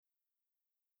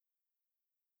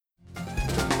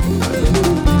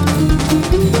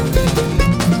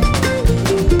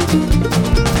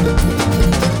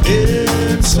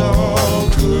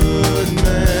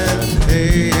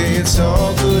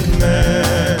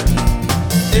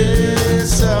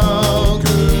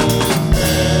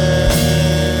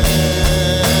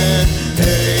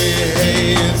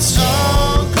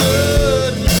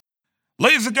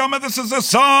gentlemen, this is the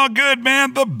Saul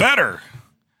Goodman, the Better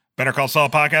Call Saul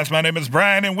podcast. My name is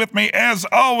Brian, and with me, as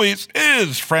always,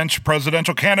 is French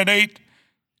presidential candidate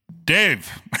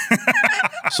Dave.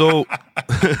 So,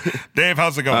 Dave,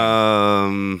 how's it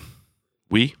going?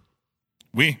 We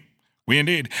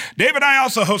indeed. Dave and I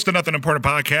also host a Nothing Important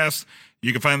podcast.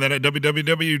 You can find that at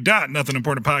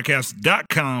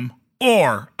www.nothingimportantpodcast.com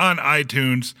or on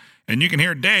iTunes, and you can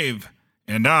hear Dave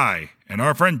and I and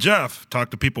our friend Jeff talk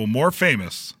to people more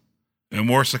famous and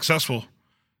more successful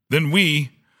than we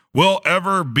will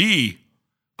ever be.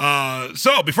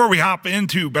 So before we hop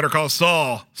into Better Call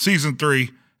Saul Season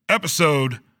 3,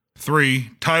 Episode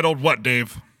 3, titled what,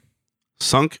 Dave?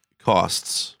 Sunk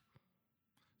Costs.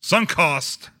 Sunk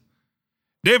Cost.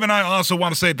 Dave and I also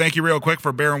want to say thank you real quick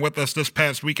for bearing with us this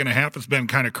past week and a half. It's been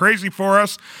kind of crazy for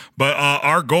us, but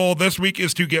our goal this week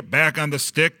is to get back on the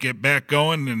stick, get back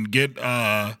going, and get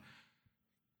to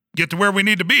where we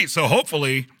need to be. So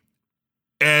hopefully,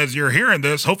 as you're hearing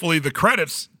this, hopefully the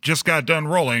credits just got done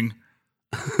rolling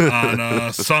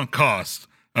on Sunk Cost.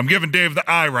 I'm giving Dave the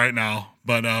eye right now,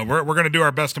 but we're going to do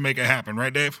our best to make it happen.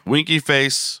 Right, Dave? Winky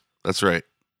face. That's right.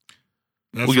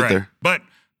 That's we'll right. Get there. But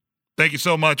thank you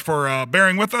so much for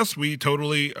bearing with us. We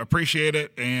totally appreciate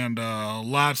it, and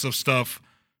lots of stuff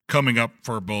coming up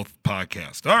for both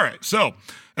podcasts. All right, so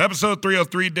episode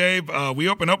 303, Dave, we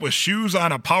open up with shoes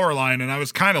on a power line, and I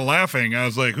was kind of laughing. I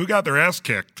was like, who got their ass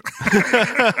kicked?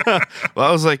 Well,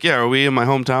 I was like, yeah, are we in my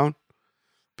hometown?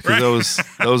 Because right.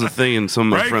 that was a thing in some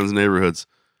of my Right. friends' neighborhoods.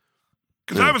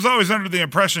 Because I was always under the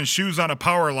impression shoes on a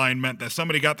power line meant that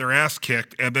somebody got their ass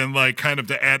kicked, and then, like, kind of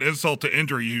to add insult to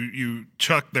injury, you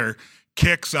chuck their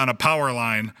kicks on a power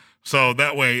line, so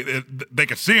that way they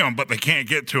can see them, but they can't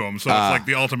get to them. So it's like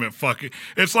the ultimate fucking.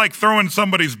 It's like throwing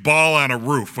somebody's ball on a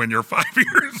roof when you're 5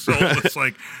 years old. It's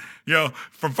like,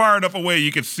 from far enough away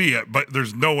you can see it, but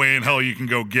there's no way in hell you can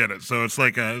go get it. So it's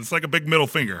like a big middle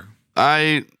finger.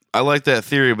 I like that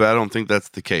theory, but I don't think that's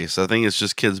the case. I think it's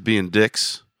just kids being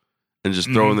dicks and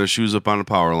just throwing their shoes up on a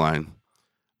power line.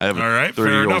 I have a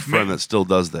 30-year-old friend that still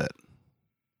does that.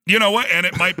 You know what? And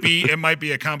it might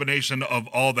be a combination of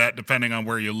all that depending on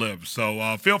where you live.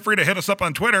 So feel free to hit us up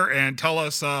on Twitter and tell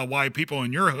us why people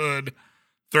in your hood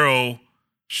throw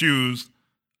shoes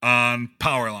on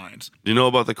power lines. Do you know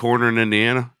about the corner in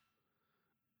Indiana?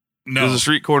 No. There's a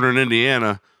street corner in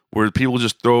Indiana where people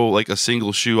just throw like a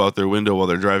single shoe out their window while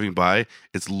they're driving by.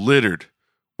 It's littered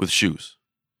with shoes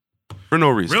for no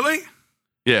reason. Really?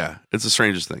 Yeah, it's the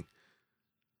strangest thing.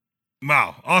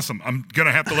 Wow, awesome. I'm going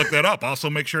to have to look that up. Also,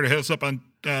 make sure to hit us up on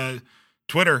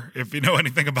Twitter if you know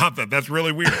anything about that. That's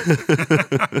really weird.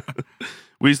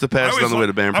 We used to pass it on the way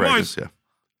to band practice,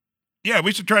 Yeah,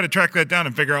 we should try to track that down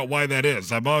and figure out why that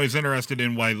is. I'm always interested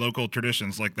in why local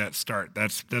traditions like that start.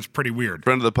 That's pretty weird.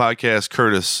 Friend of the podcast,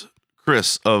 Chris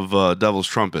of Devil's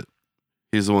Trumpet.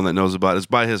 He's the one that knows about it. It's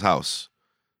by his house.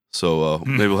 So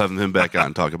maybe we'll have him back out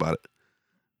and talk about it.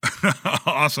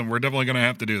 Awesome. We're definitely going to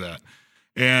have to do that.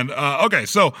 And, okay,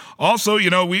 so also,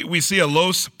 we see a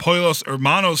Los Pollos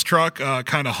Hermanos truck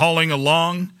kind of hauling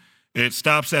along. It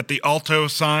stops at the Alto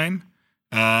sign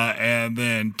and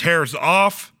then tears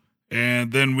off.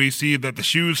 And then we see that the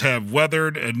shoes have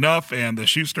weathered enough and the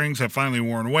shoestrings have finally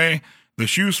worn away. The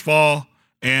shoes fall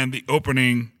and the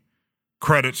opening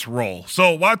credits roll.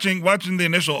 So watching the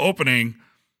initial opening,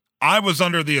 I was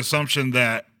under the assumption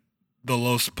that the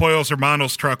Los Pollos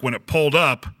Hermanos truck, when it pulled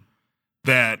up,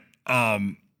 that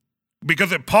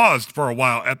because it paused for a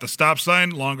while at the stop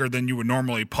sign, longer than you would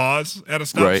normally pause at a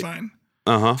stop sign,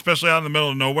 especially out in the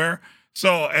middle of nowhere.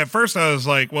 So at first I was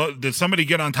like, well, did somebody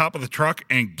get on top of the truck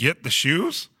and get the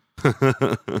shoes?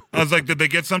 I was like, did they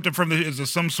get something from is this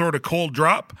some sort of cold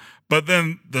drop? But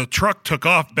then the truck took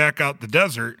off back out the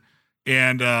desert,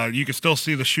 and you can still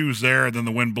see the shoes there. And then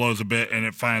the wind blows a bit, and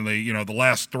it finally, the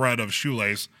last thread of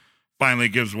shoelace finally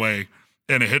gives way,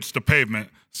 and it hits the pavement.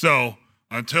 So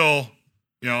until,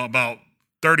 about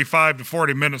 35 to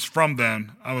 40 minutes from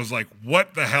then, I was like,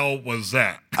 what the hell was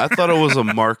that? I thought it was a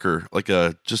marker, like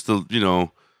a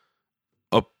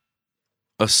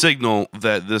signal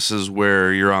that this is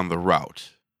where you're on the route.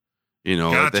 Gotcha.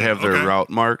 Like they have their route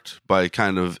marked by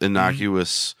kind of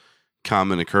innocuous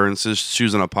common occurrences.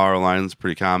 Shoes on a power line is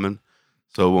pretty common,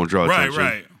 so it won't draw attention.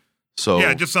 Right. So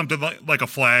yeah, just something like a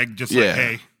flag, just like,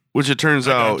 hey. Which it turns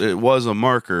out it was a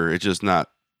marker. It just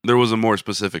there was a more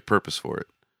specific purpose for it.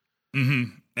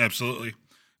 Mm-hmm. Absolutely.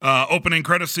 Opening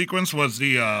credit sequence was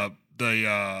the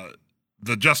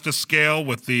justice scale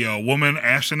with the woman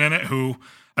Ashton in it, who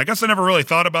I guess I never really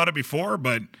thought about it before,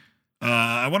 but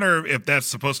I wonder if that's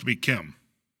supposed to be Kim.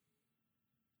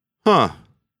 Huh.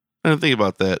 I didn't think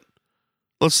about that.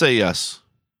 Let's say yes.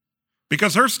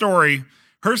 because her story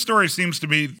seems to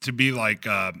be like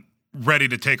ready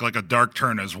to take like a dark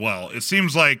turn as well. It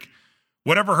seems like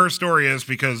whatever her story is,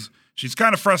 because she's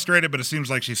kind of frustrated, but it seems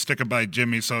like she's sticking by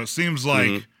Jimmy. So it seems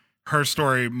like her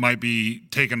story might be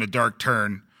taking a dark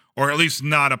turn, or at least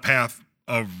not a path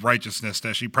of righteousness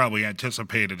that she probably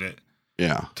anticipated it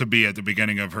to be at the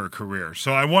beginning of her career.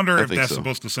 So I wonder if that's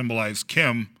supposed to symbolize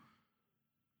Kim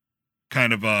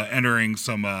kind of entering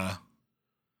some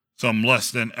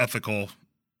less than ethical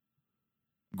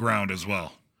ground as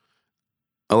well.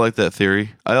 I like that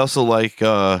theory. I also like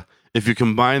if you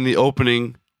combine the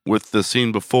opening with the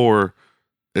scene before,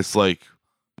 it's like,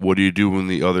 what do you do when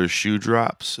the other shoe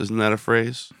drops? Isn't that a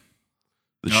phrase?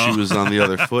 The shoe is on the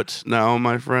other foot now,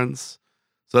 my friends.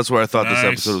 So that's where I thought this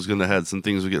episode was going to head. Some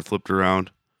things would get flipped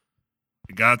around.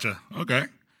 Gotcha. Okay.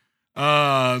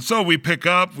 So we pick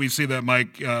up. We see that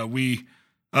Mike. They're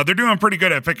doing pretty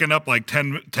good at picking up like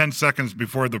 10 seconds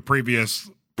before the previous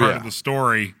part of the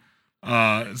story.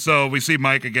 So we see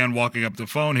Mike again walking up the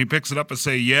phone. He picks it up and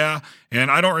say, yeah.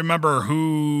 And I don't remember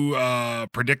who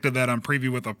predicted that on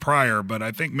Preview with a Prior, but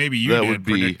I think maybe you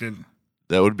predicted.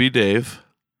 That would be Dave.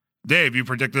 Dave, you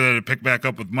predicted that it'd pick back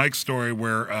up with Mike's story,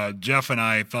 where Jeff and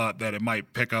I thought that it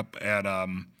might pick up at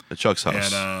Chuck's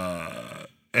house.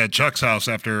 At Chuck's house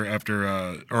after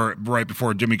or right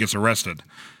before Jimmy gets arrested.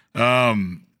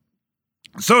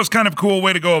 So it's kind of a cool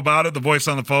way to go about it. The voice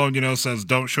on the phone, says,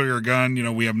 "Don't show your gun.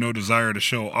 We have no desire to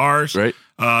show ours." Right.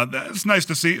 That's nice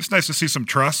to see. It's nice to see some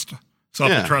trust,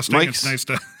 self-trusting. It's nice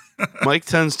to. Mike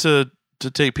tends to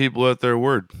take people at their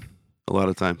word a lot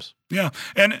of times. Yeah,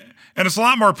 and it's a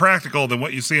lot more practical than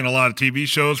what you see in a lot of TV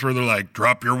shows where they're like,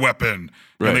 "Drop your weapon,"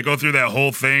 and they go through that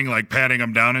whole thing like patting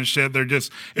them down and shit.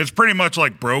 It's pretty much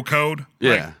like bro code.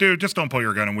 Yeah, like, dude, just don't pull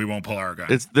your gun and we won't pull our gun.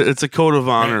 It's a code of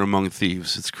honor among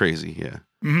thieves. It's crazy. Yeah.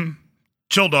 Mm-hmm.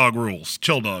 Chill dog rules.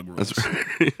 Chill dog rules. That's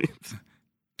right.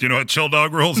 Do you know what chill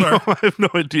dog rules are? No, I have no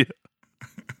idea.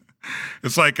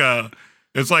 It's like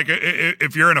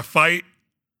if you're in a fight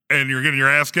and you're getting your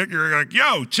ass kicked, you're like,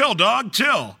 "Yo, chill, dog,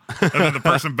 chill," and then the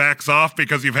person backs off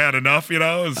because you've had enough.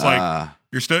 It's like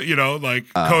you're still,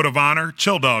 code of honor,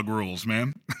 chill dog rules,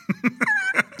 man.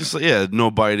 Just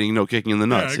no biting, no kicking in the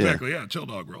nuts. Yeah, exactly. Yeah, chill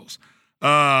dog rules.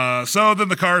 So then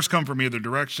the cars come from either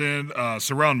direction,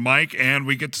 surround Mike, and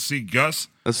we get to see Gus.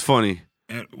 That's funny.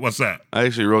 And what's that? I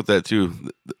actually wrote that too.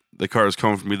 The cars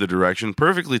come from either direction,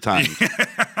 perfectly timed.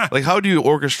 Like, how do you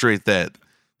orchestrate that?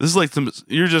 This is like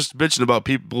you're just bitching about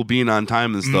people being on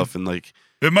time and stuff, and like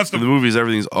in the movies,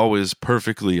 everything's always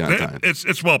perfectly on time.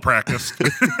 It's well practiced.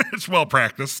 It's well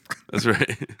practiced. That's right.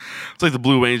 It's like the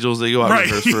Blue Angels. They go out and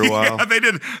rehearse for a while. Yeah,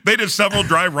 they did several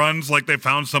dry runs. Like they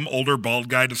found some older bald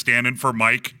guy to stand in for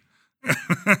Mike.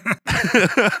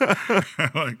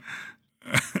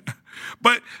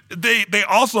 But they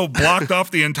also blocked off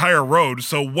the entire road.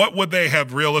 So what would they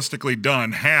have realistically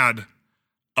done had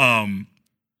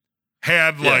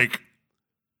like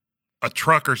a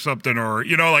truck or something, or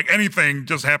like anything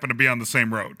just happened to be on the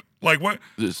same road? Like what?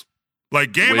 Just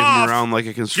like game waving off around like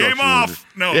a construction. Game off.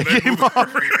 No, game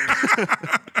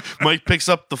off. Mike picks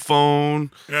up the phone.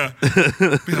 Yeah,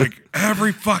 be like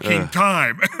every fucking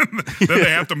time. Then they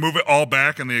have to move it all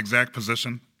back in the exact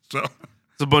position. So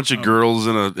it's a bunch of girls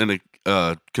in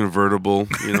a convertible.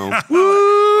 Woo!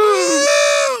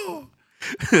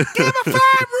 Game of 5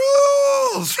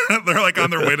 rules. They're like on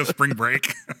their way to spring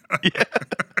break. Yeah.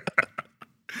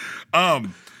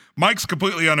 Mike's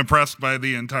completely unimpressed by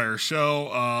the entire show.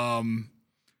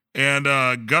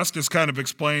 And Gus just kind of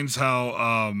explains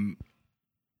how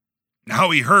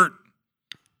he hurt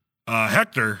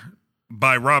Hector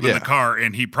by robbing the car,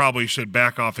 and he probably should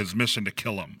back off his mission to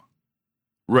kill him.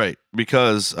 Right,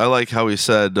 because I like how he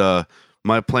said,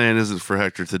 my plan isn't for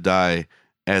Hector to die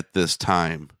at this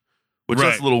time. Which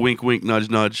that's a little wink, wink, nudge,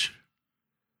 nudge.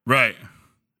 Right.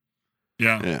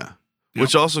 Yeah. Yeah. Yep.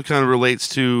 Which also kind of relates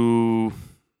to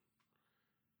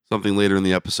something later in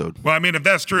the episode. Well, I mean, if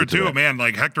that's true too, man,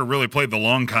 like Hector really played the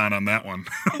long con on that one.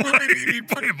 He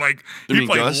played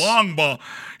long ball.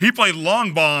 He played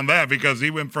long ball on that because he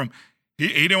went from he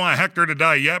didn't want Hector to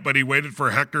die yet, but he waited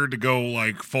for Hector to go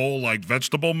like full like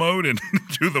vegetable mode and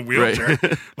do the wheelchair.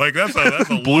 Right. Like that's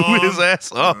a blew his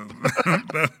ass up.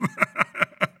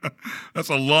 That's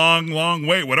a long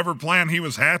wait. Whatever plan he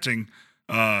was hatching,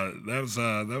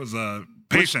 that was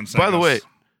patience. By the way,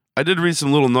 I did read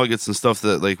some little nuggets and stuff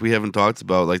that like we haven't talked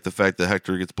about, like the fact that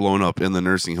Hector gets blown up in the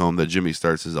nursing home that Jimmy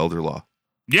starts his elder law.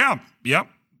 Yeah, yep,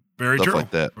 very stuff true. Like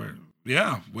that.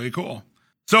 Yeah, way cool.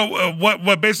 So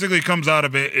what basically comes out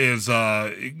of it is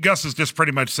Gus is just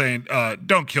pretty much saying,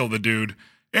 don't kill the dude.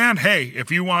 And hey,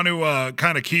 if you want to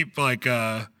kind of keep like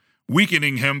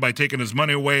weakening him by taking his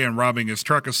money away and robbing his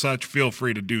truck as such, feel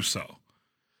free to do so.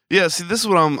 Yeah, see, this is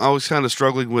what I was kind of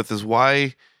struggling with is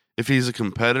why, if he's a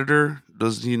competitor,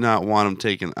 does he not want him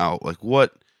taken out? Like,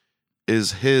 what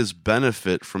is his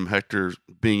benefit from Hector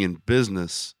being in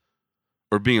business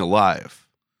or being alive?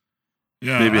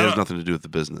 Yeah, maybe it has nothing to do with the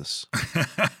business.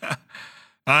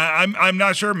 I'm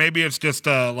not sure. Maybe it's just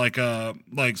like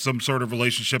some sort of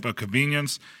relationship of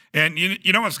convenience. And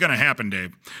you know what's going to happen,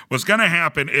 Dave? What's going to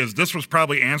happen is this was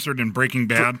probably answered in Breaking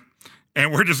Bad,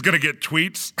 and we're just going to get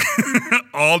tweets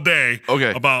all day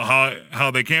about how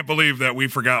they can't believe that we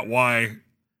forgot why.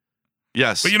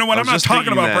 Yes. But you know what? I'm not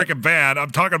talking about Breaking Bad.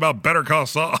 I'm talking about Better Call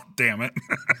Saul. Damn it.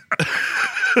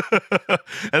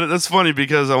 And that's funny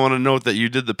because I want to note that you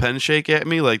did the pen shake at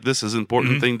me. Like, this is an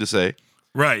important thing to say.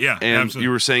 Right, yeah. And absolutely. you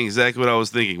were saying exactly what I was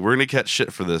thinking. We're going to catch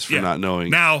shit for this, for not knowing.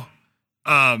 Now,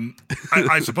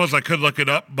 I suppose I could look it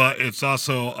up, but it's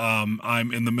also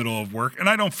I'm in the middle of work, and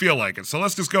I don't feel like it. So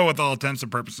let's just go with all intents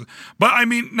and purposes. But, I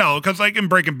mean, no, because, like, in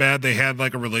Breaking Bad, they had,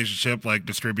 like, a relationship, like,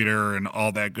 distributor and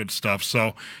all that good stuff.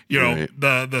 So, you know,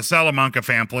 the Salamanca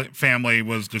family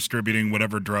was distributing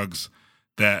whatever drugs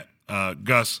that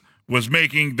Gus was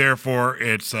making. Therefore,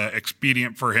 it's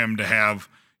expedient for him to have,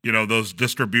 you know, those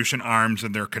distribution arms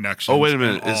and their connections. Oh, wait a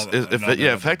minute.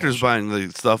 If Hector's buying the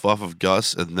stuff off of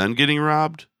Gus and then getting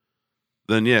robbed,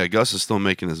 then yeah, Gus is still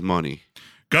making his money.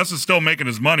 Gus is still making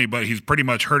his money, but he's pretty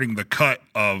much hurting the cut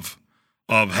of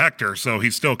Hector, so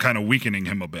he's still kind of weakening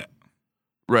him a bit.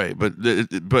 Right,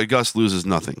 but Gus loses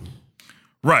nothing.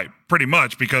 Right, pretty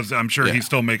much, because I'm sure he's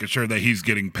still making sure that he's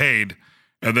getting paid,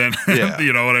 and then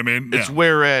you know what I mean? It's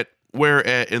where at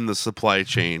in the supply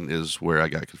chain is where I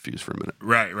got confused for a minute.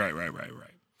 Right.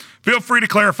 Feel free to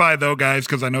clarify, though, guys,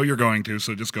 because I know you're going to,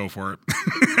 so just go for it.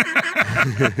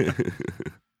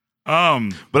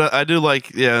 But I do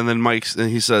like, and then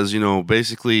he says, you know,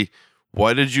 basically,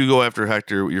 why did you go after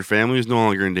Hector? Your family is no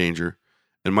longer in danger.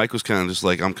 And Mike was kind of just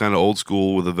like, I'm kind of old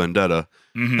school with a vendetta.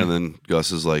 Mm-hmm. And then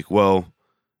Gus is like, well,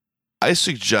 I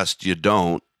suggest you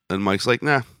don't. And Mike's like,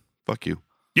 nah, fuck you.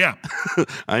 Yeah.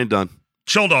 I ain't done.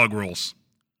 Chill dog rules.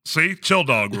 See? Chill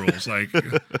dog rules. Like,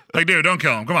 dude, don't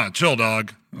kill him. Come on, chill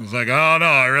dog. I was like, oh, no,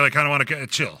 I really kind of want to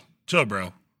chill. Chill,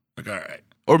 bro. Like, all right.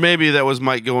 Or maybe that was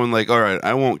Mike going like, all right,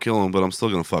 I won't kill him, but I'm still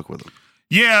going to fuck with him.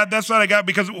 Yeah, that's what I got,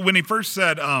 because when he first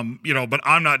said, you know, but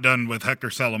I'm not done with Hector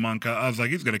Salamanca, I was like,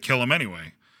 he's going to kill him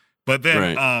anyway. But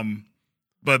then,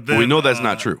 we know that's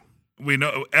not true. We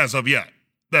know, as of yet,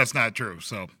 that's not true.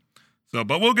 So,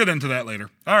 but we'll get into that later.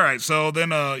 All right, so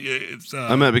then it's...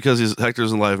 I meant because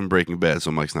Hector's alive in Breaking Bad,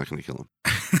 so Mike's not going to kill him.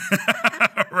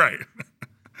 Right.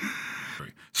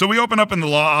 So we open up in the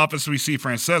law office. We see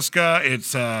Francesca.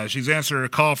 She's answering a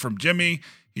call from Jimmy.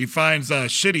 He finds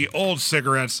shitty old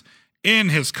cigarettes in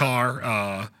his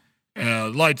car,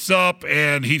 lights up,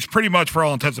 and he's pretty much, for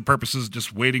all intents and purposes,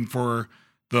 just waiting for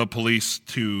the police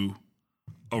to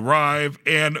arrive.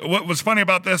 And what was funny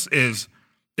about this is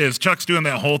Chuck's doing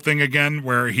that whole thing again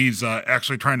where he's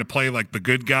actually trying to play like the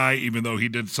good guy, even though he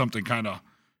did something kind of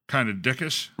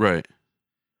dickish. Right.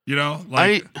 You know,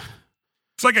 like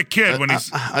it's like a kid when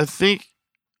he's. I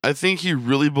think he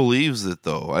really believes it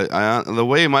though. I the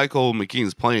way Michael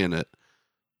McKean's playing it.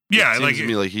 Yeah, it seems to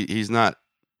me like he's not.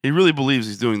 He really believes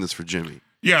he's doing this for Jimmy.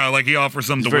 Yeah, like he offers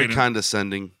them to very wait.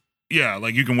 Condescending. Yeah,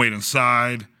 like you can wait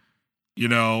inside. You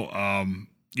know,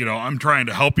 I'm trying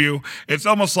to help you. It's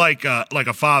almost like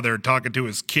a father talking to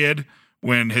his kid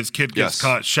when his kid gets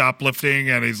caught shoplifting,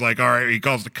 and he's like, all right, he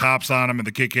calls the cops on him, and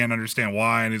the kid can't understand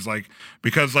why, and he's like,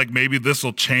 because like maybe this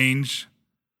will change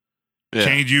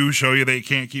you, show you that you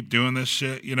can't keep doing this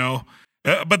shit, you know.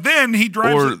 But then he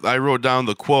drives. I wrote down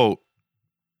the quote.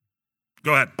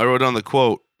 Go ahead. I wrote down the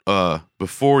quote.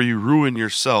 Before you ruin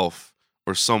yourself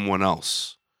or someone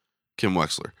else, Kim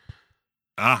Wexler.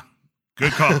 Ah.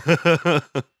 Good call.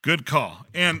 Good call.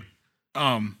 And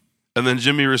then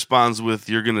Jimmy responds with,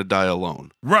 "You're gonna die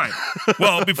alone." Right.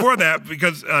 Well, before that,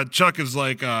 because Chuck is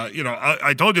like,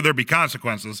 I told you there'd be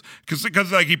consequences,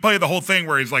 because like he played the whole thing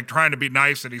where he's like trying to be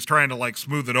nice and he's trying to like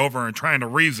smooth it over and trying to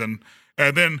reason,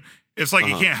 and then it's like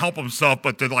he can't help himself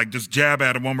but to like just jab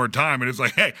at him one more time, and it's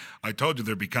like, hey, I told you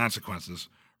there'd be consequences,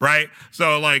 right?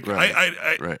 So like,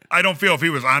 I don't feel if he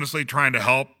was honestly trying to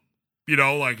help. You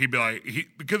know, like he'd be like,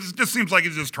 because it just seems like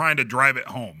he's just trying to drive it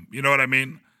home. You know what I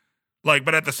mean? Like,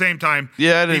 but at the same time,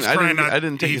 he's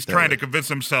trying to convince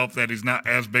himself that he's not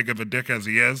as big of a dick as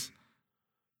he is.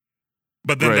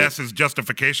 But then that's his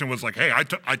justification was like, hey,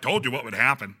 I told you what would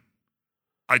happen.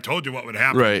 I told you what would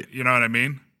happen. Right. You know what I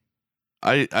mean?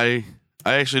 I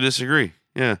actually disagree.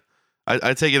 Yeah.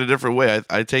 I take it a different way.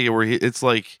 I take it where it's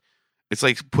like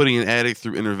putting an addict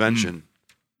through intervention.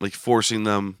 like forcing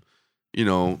them,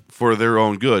 for their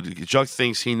own good. Chuck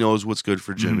thinks he knows what's good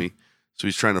for Jimmy, so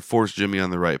he's trying to force Jimmy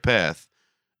on the right path.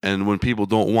 And when people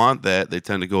don't want that, they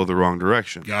tend to go the wrong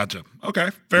direction. Gotcha. Okay,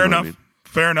 fair enough. I mean?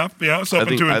 Fair enough. Yeah, it's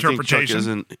open to interpretation. I think Chuck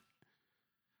isn't.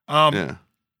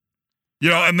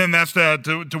 Yeah. And then that's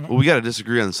well, we got to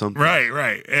disagree on something.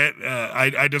 Right.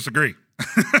 I disagree.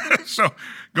 So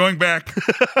going back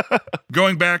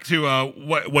to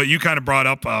what you kind of brought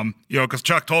up, because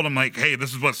Chuck told him like, hey,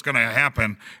 this is what's going to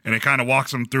happen, and it kind of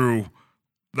walks him through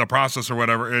the process or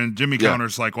whatever. And Jimmy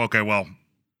counters like, okay, well,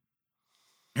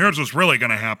 here's what's really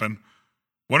going to happen.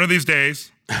 One of these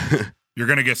days, you're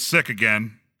going to get sick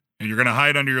again, and you're going to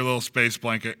hide under your little space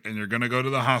blanket, and you're going to go to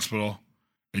the hospital,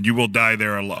 and you will die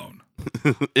there alone.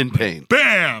 In pain.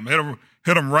 Bam!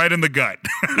 Hit him right in the gut.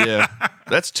 Yeah.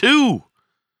 That's 2.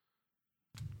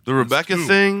 The Rebecca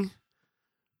thing,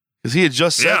 because he had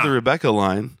just said the Rebecca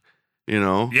line,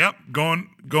 Yep, going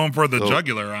for the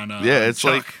jugular on it's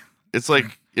Chuck.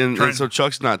 And so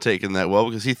Chuck's not taking that well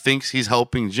because he thinks he's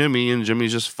helping Jimmy, and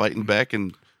Jimmy's just fighting back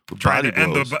and trying to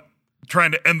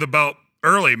end the bout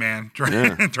early, man.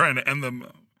 Trying to end them.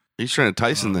 He's trying to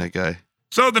Tyson that guy.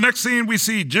 So the next scene, we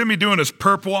see Jimmy doing his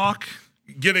perp walk,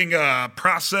 getting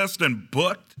processed and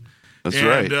booked. That's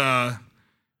right.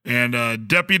 And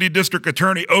Deputy District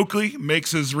Attorney Oakley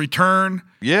makes his return.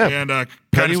 Yeah. And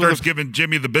kind of starts giving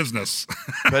Jimmy the business.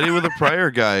 Petty with a prior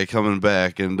guy coming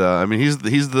back. And, he's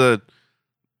the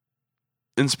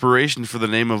inspiration for the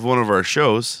name of one of our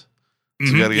shows.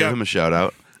 So we got to give him a shout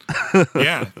out.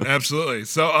 Yeah, absolutely.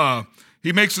 So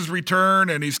he makes his return,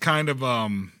 and he's kind of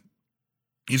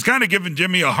giving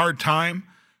Jimmy a hard time.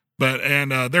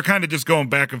 And they're kind of just going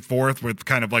back and forth with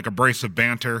kind of like abrasive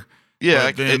banter.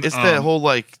 Yeah, then, it's that whole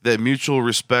that mutual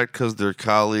respect because they're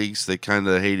colleagues. They kind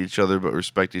of hate each other but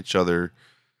respect each other.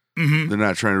 Mm-hmm. They're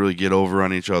not trying to really get over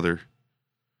on each other.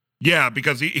 Yeah,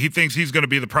 because he thinks he's going to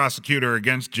be the prosecutor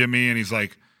against Jimmy, and he's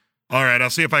like, all right,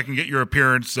 I'll see if I can get your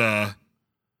appearance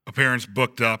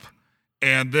booked up.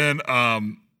 And then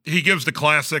he gives the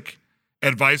classic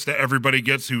advice that everybody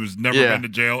gets who's never been to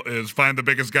jail is find the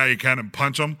biggest guy you can and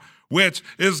punch him, which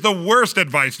is the worst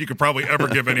advice you could probably ever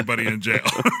give anybody in jail.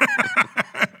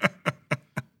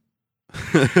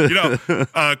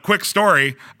 Quick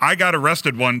story. I got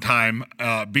arrested one time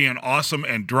being awesome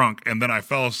and drunk, and then I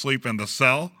fell asleep in the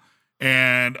cell.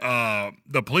 And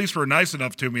the police were nice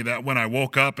enough to me that when I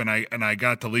woke up and I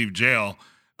got to leave jail,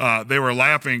 they were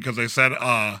laughing because they said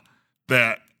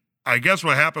that I guess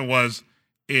what happened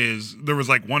is there was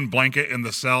like one blanket in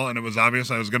the cell, and it was obvious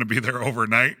I was going to be there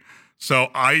overnight. So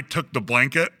I took the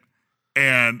blanket,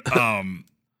 and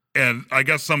I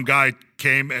guess some guy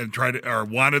came and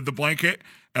wanted the blanket,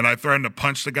 and I threatened to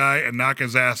punch the guy and knock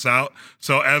his ass out.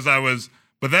 So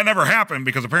but that never happened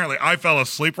because apparently I fell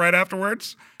asleep right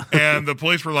afterwards, and the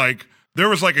police were like, there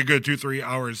was like a good 2-3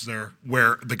 hours there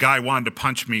where the guy wanted to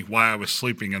punch me while I was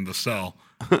sleeping in the cell.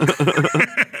 Like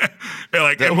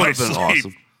that would have been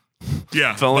awesome.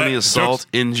 Yeah, felony assault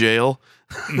in jail.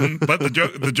 But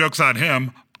the joke's on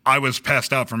him. I was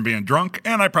passed out from being drunk,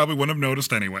 and I probably wouldn't have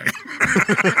noticed anyway.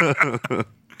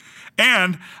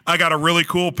 And I got a really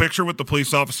cool picture with the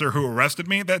police officer who arrested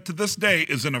me that to this day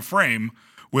is in a frame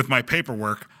with my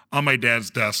paperwork on my dad's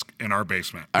desk in our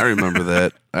basement. I remember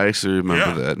that. I actually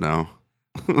remember that now.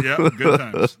 Yeah, good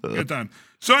times. Good time.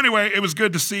 So anyway, it was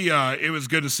good to see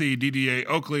DDA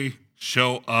Oakley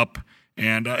show up,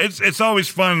 and it's always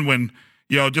fun when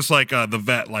just like the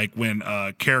vet, like when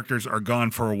characters are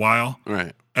gone for a while,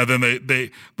 right? And then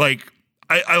they like.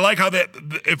 I like how that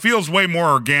it feels way more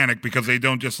organic because they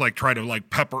don't just like try to like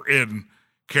pepper in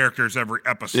characters every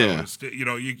episode.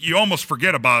 Yeah. You almost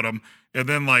forget about them, and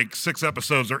then like 6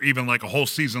 episodes or even like a whole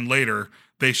season later,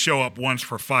 they show up once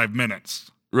for 5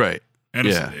 minutes. Right. And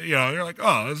you're like,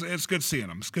 oh, it's good seeing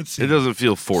them. It's good seeing them. It doesn't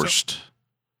feel forced.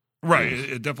 Right.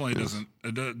 It definitely doesn't.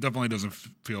 It definitely doesn't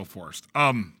feel forced.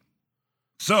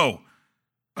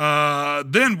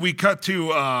 Then we cut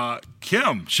to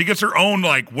Kim. She gets her own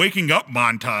like waking up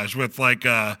montage with like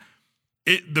the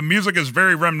music is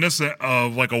very reminiscent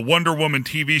of like a Wonder Woman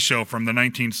TV show from the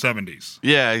 1970s.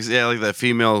 Yeah, like that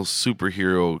female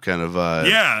superhero kind of vibe.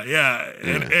 Yeah.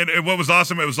 And what was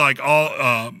awesome, it was like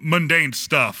all mundane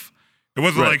stuff. It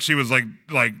wasn't like she was like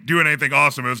doing anything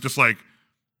awesome. It was just like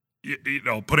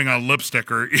putting on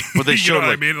lipstick or but they showed what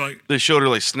I mean? Like they showed her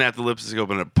like snap the lipstick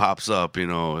open and it pops up,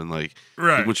 and like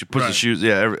when she puts the shoes,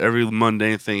 every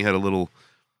mundane thing had a little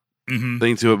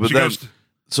thing to it. But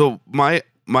so my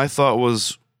thought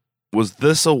was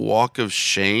this a walk of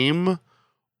shame,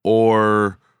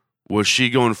 or was she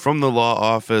going from the law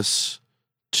office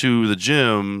to the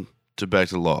gym to back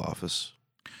to the law office?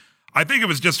 I think it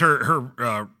was just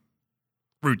her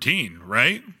routine,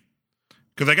 right?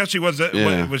 Because I guess she was at,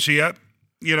 was she at,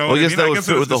 well, I guess that would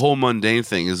fit with the whole mundane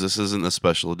thing is this isn't a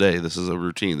special day. This is a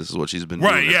routine. This is what she's been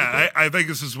doing. Right, yeah. I think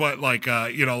this is what, like,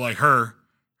 like her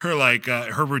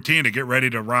routine to get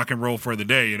ready to rock and roll for the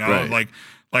day, Right.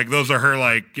 Like those are her,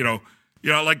 like,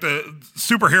 like the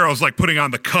superheroes, like putting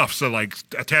on the cuffs and like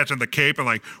attaching the cape and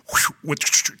like,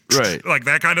 right, like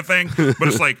that kind of thing. But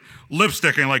it's like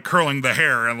lipstick and like curling the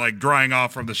hair and like drying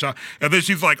off from the shot. And then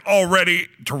she's like all ready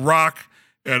to rock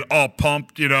and all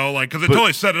pumped, like, because it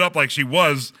totally set it up like she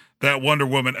was that Wonder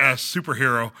Woman-esque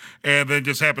superhero, and then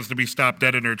just happens to be stopped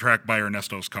dead in her track by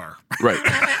Ernesto's car. Right.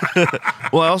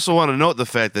 Well, I also want to note the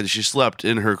fact that she slept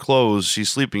in her clothes. She's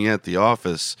sleeping at the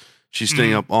office. She's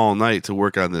staying up all night to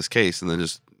work on this case, and then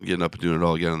just getting up and doing it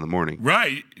all again in the morning.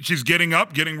 Right. She's getting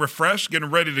up, getting refreshed, getting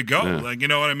ready to go. Yeah. Like, you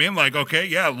know what I mean? Like, okay,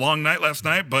 yeah, long night last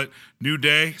night, but new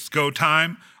day, it's go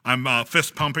time. I'm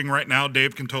fist pumping right now.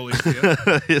 Dave can totally see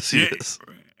it. Yes, he is.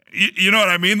 You know what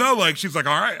I mean, though? Like, she's like,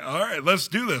 all right, let's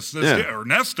do this. Let's get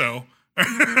Ernesto,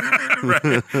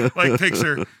 right? Like, takes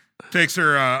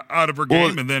her out of her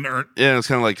game, and then it's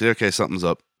kind of like, okay, something's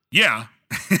up. Yeah,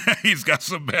 he's got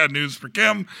some bad news for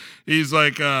Kim. He's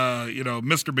like,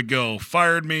 Mr. McGill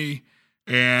fired me,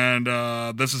 and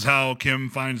this is how Kim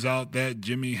finds out that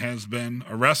Jimmy has been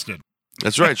arrested.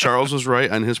 That's right. Charles was right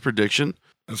on his prediction.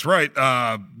 That's right.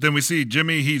 Then we see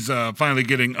Jimmy. He's finally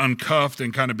getting uncuffed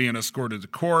and kind of being escorted to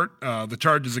court. The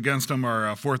charges against him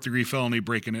are fourth-degree felony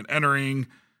breaking and entering,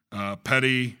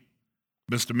 petty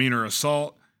misdemeanor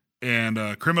assault,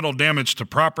 and criminal damage to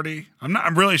property.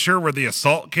 I'm really sure where the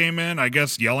assault came in. I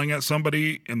guess yelling at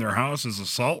somebody in their house is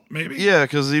assault, maybe? Yeah,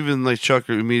 because even like Chuck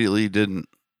immediately didn't.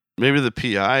 Maybe the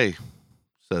PI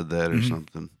said that or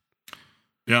something.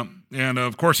 Yeah, and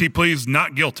of course he pleads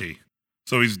not guilty.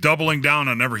 So he's doubling down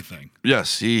on everything.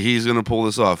 Yes, he's going to pull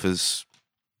this off. He's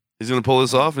going to pull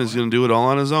this off, and he's going to do it all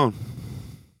on his own.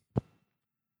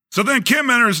 So then Kim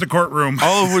enters the courtroom.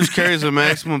 All of which carries a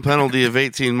maximum penalty of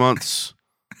 18 months.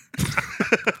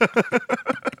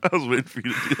 I was waiting for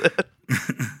you to do that.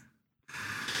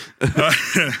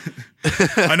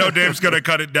 I know Dave's going to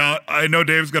cut it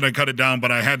down.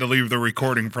 But I had to leave the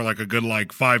recording for like a good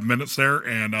 5 minutes there.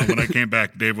 And when I came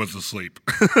back, Dave was asleep.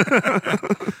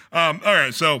 All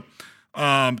right. So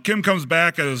Kim comes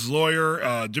back as his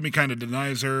lawyer. Jimmy kind of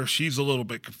denies her. She's a little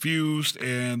bit confused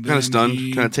and kind of stunned,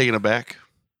 kind of taken aback.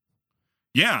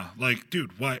 Yeah. Like,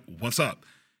 dude, what's up?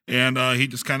 And he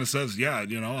just kind of says, yeah,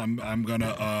 I'm going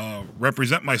to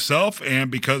represent myself.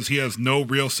 And because he has no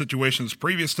real situations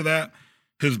previous to that,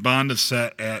 his bond is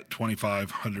set at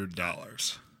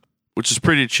 $2,500. Which is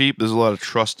pretty cheap. There's a lot of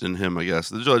trust in him, I guess.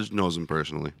 The judge knows him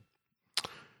personally.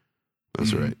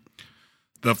 That's right.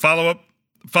 The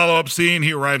follow-up scene,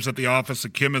 he arrives at the office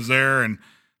and Kim is there. And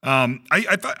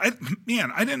I thought, I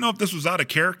didn't know if this was out of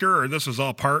character or this was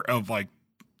all part of like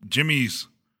Jimmy's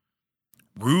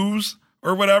ruse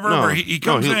or whatever, where he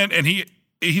comes in and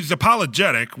he's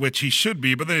apologetic, which he should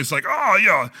be, but then he's like, oh,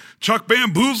 yeah, Chuck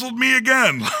bamboozled me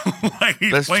again. Like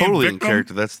that's totally victim. In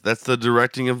character. That's the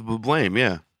directing of the blame,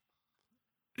 yeah.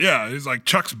 Yeah, he's like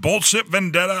Chuck's bullshit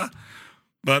vendetta.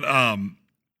 But,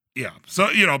 yeah. So,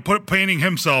 painting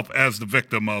himself as the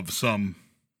victim of some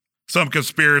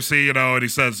conspiracy, and he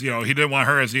says, he didn't want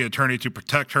her as the attorney to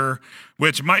protect her,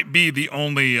 which might be the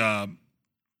only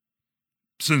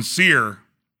sincere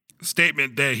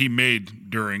statement that he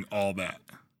made during all that.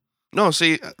 No,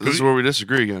 see, this is where we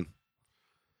disagree again.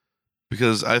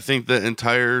 Because I think the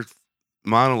entire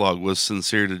monologue was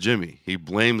sincere to Jimmy. He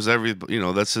blames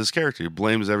that's his character. He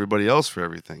blames everybody else for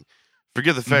everything.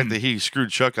 Forget the fact that he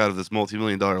screwed Chuck out of this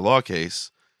multi-million-dollar law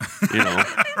case. Right.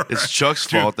 It's Chuck's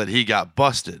fault that he got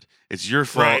busted. It's your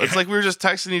fault. Right. It's like we were just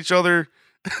texting each other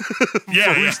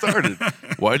before we started.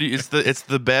 Why do you, it's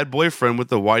the bad boyfriend with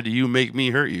the why do you make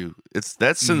me hurt you?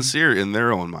 That's sincere in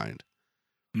their own mind.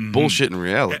 Bullshit in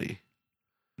reality.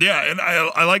 Yeah, and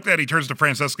I like that he turns to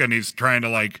Francesca and he's trying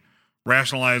to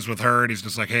rationalize with her, and he's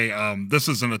just like, hey, this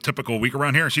isn't a typical week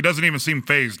around here. She doesn't even seem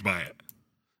fazed by it.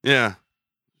 Yeah.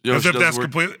 As if that's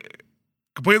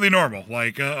completely normal.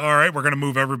 Like, all right, we're gonna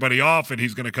move everybody off, and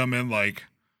he's gonna come in like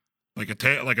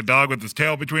a dog with his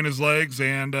tail between his legs,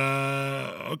 and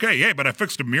okay, yeah, but I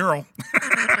fixed a mural.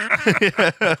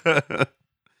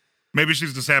 Maybe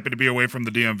she's just happy to be away from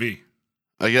the DMV.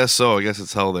 I guess so. I guess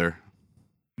it's hell there.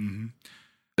 In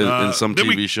some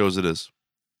TV shows, it is.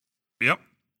 Yep.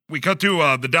 We cut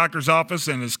to the doctor's office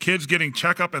and his kid's getting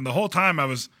checkup, and the whole time I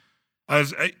was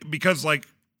because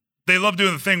they love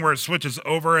doing the thing where it switches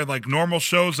over, and like normal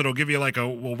shows, it'll give you like a,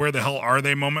 well, where the hell are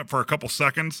they moment for a couple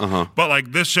seconds. But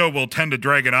like this show will tend to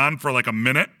drag it on for like a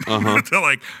minute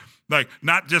to like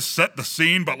not just set the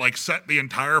scene, but like set the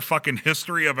entire fucking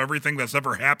history of everything that's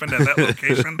ever happened at that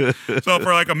location. So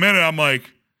for like a minute, I'm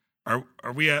like, are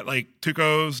we at like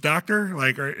Tuco's doctor?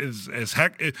 Like, is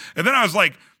Heck? And then I was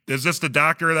like, is this the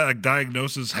doctor that like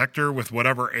diagnoses Hector with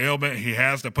whatever ailment he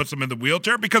has that puts him in the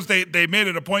wheelchair? Because they made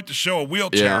it a point to show a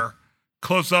wheelchair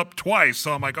close up twice.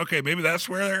 So I'm like, okay, maybe that's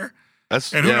where they're.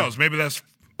 And who knows? Maybe that's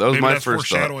my first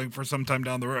foreshadowing thought. For some time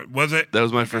down the road. Was it? That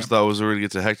was my first thought. Was we're gonna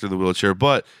get to Hector in the wheelchair,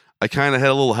 but I kind of had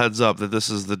a little heads up that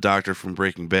this is the doctor from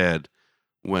Breaking Bad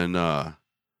when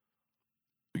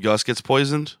Gus gets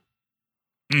poisoned.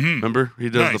 Remember, he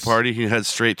does the party. He heads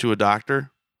straight to a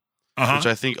doctor, which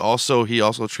I think he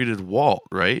also treated Walt,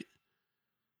 right?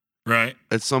 Right.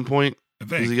 At some point,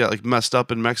 because he got like messed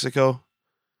up in Mexico.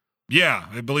 Yeah,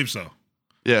 I believe so.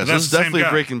 Yeah, so this is definitely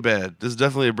Breaking Bad. This is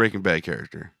definitely a Breaking Bad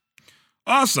character.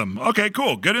 Awesome. Okay,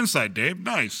 cool. Good insight, Dave.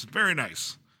 Nice. Very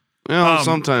nice. Well,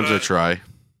 sometimes I try.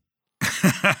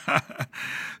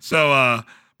 So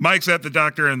Mike's at the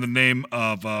doctor in the name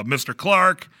of Mr.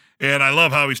 Clark, and I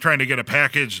love how he's trying to get a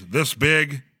package this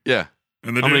big. Yeah.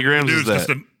 And the how many grams is that?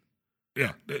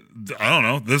 I don't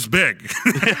know, this big.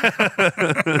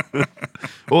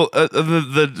 Well,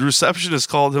 the receptionist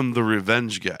called him the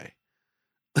revenge guy.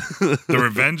 The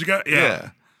revenge guy?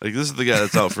 Yeah. Like, this is the guy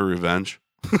that's out for revenge.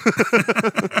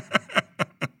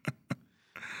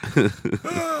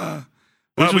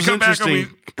 Which was interesting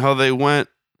how they went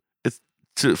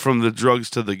from the drugs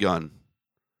to the gun.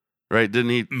 Right? Didn't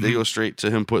he? They go straight to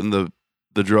him putting the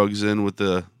drugs in with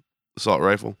the assault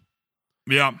rifle.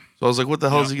 Yeah. So I was like, what the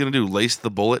hell is he going to do? Lace the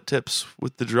bullet tips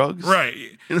with the drugs? Right.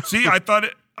 See, I thought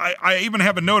I even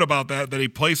have a note about that he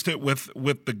placed it with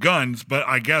the guns, but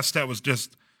I guess that was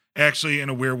just actually in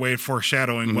a weird way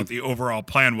foreshadowing what the overall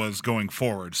plan was going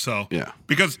forward. So,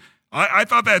 because I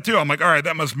thought that too. I'm like, all right,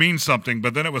 that must mean something,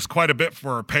 but then it was quite a bit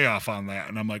for a payoff on that.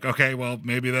 And I'm like, okay, well,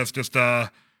 maybe that's just, I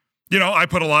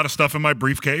put a lot of stuff in my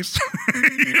briefcase.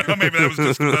 Maybe that was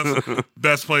just the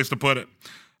best place to put it.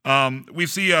 We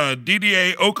see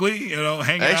DDA Oakley,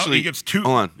 hanging out. He gets two.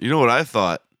 Hold on. You know what I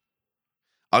thought?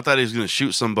 I thought he was going to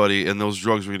shoot somebody, and those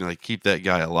drugs were going to like keep that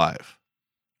guy alive.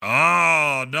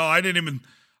 Oh no, I didn't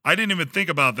even think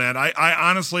about that. I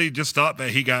honestly just thought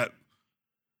that he got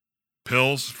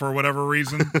pills for whatever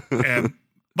reason, and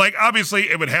like obviously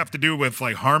it would have to do with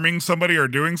like harming somebody or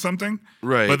doing something,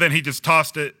 right? But then he just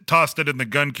tossed it in the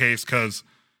gun case because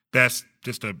that's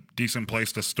just a decent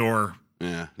place to store.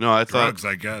 Yeah, no, I thought drugs,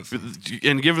 I guess.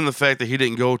 And given the fact that he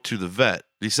didn't go to the vet,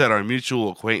 he said our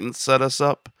mutual acquaintance set us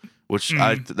up, which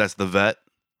that's the vet.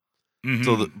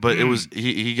 So, but it was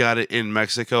he got it in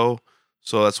Mexico,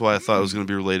 so that's why I thought it was going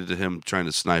to be related to him trying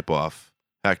to snipe off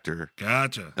Hector.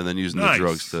 Gotcha. And then using the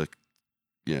drugs to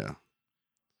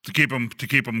keep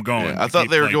him going. Yeah, I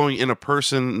thought they were going in a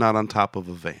person, not on top of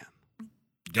a van.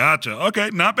 Gotcha.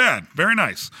 Okay, not bad. Very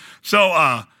nice.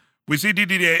 So, we see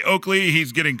DDA Oakley.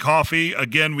 He's getting coffee.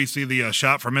 Again, we see the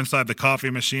shot from inside the coffee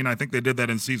machine. I think they did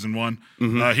that in season 1.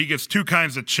 He gets 2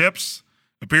 kinds of chips.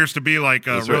 Appears to be like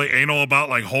really anal about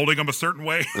like holding them a certain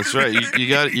way. That's right. You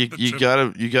got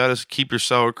to keep your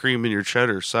sour cream and your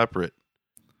cheddar separate.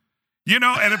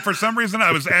 And for some reason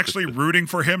I was actually rooting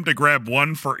for him to grab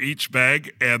one for each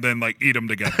bag and then like eat them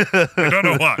together. I don't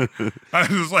know why. I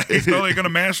was like, he's totally gonna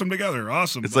mash them together.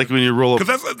 Awesome. It's like when you roll up,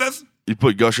 because that's you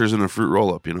put Gushers in a fruit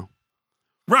roll up.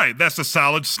 Right. That's a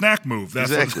solid snack move.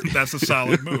 That's a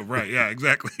solid move. Right. Yeah.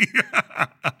 Exactly.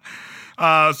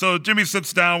 So Jimmy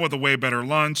sits down with a way better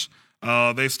lunch.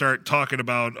 They start talking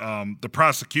about the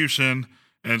prosecution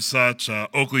and such.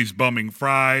 Oakley's bumming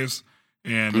fries.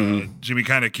 And Jimmy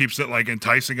kind of keeps it like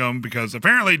enticing him because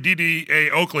apparently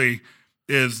DDA Oakley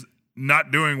is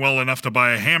not doing well enough to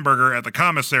buy a hamburger at the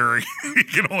commissary. He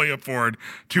can only afford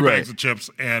 2 bags of chips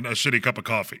and a shitty cup of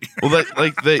coffee. Well,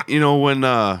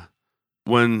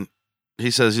 when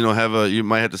he says, you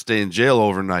might have to stay in jail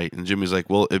overnight, and Jimmy's like,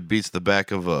 well, it beats the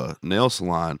back of a nail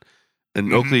salon,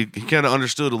 and Oakley, he kind of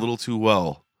understood a little too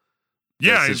well.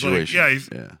 Yeah, he's like,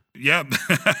 yeah,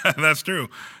 that's true.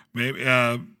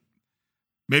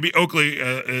 Maybe Oakley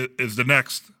is the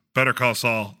next Better Call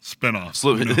Saul spinoff.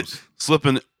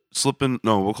 Slipping.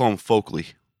 No, we'll call him Folkley.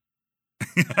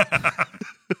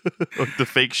 Like the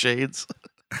fake shades.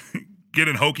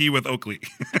 Getting hokey with Oakley.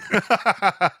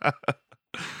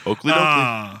 Oakley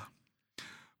dokley.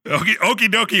 Okie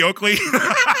dokie Oakley.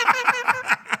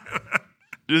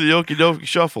 Do the okie dokie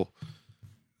shuffle.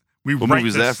 What movie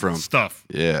is that from? Stuff.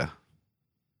 Yeah.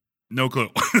 No clue.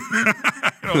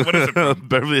 What is it from?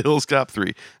 Beverly Hills Cop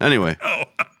 3. Anyway. Oh.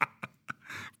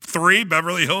 3?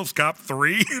 Beverly Hills Cop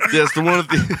 3? Yeah, it's the one at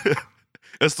the...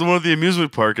 That's the one at the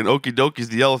amusement park, and Okie Doki's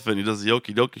the elephant. He does the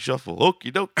Okie Dokie shuffle.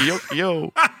 Okie Dokie, Okie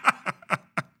Yo.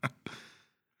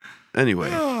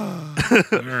 Anyway. All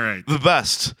right. The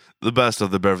best of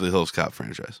the Beverly Hills Cop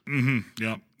franchise. Mm-hmm.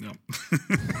 Yep.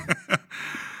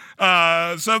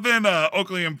 So then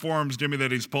Oakley informs Jimmy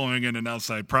that he's pulling in an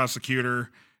outside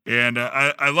prosecutor, and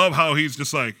I love how he's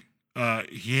just like,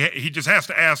 he just has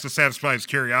to ask to satisfy his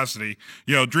curiosity,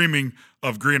 dreaming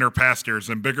of greener pastures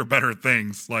and bigger, better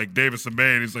things like Davis and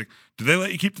May. And he's like, "Do they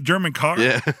let you keep the German car?"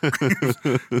 Yeah.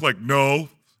 It's like, no,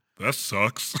 that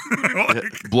sucks.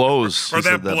 Blows. Or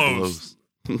that blows.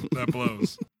 That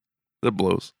blows. That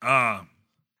blows.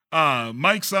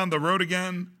 Mike's on the road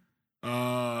again.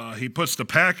 He puts the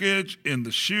package in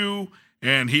the shoe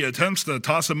and he attempts to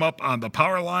toss him up on the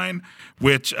power line,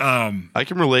 which I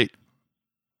can relate.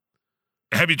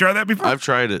 Have you tried that before? I've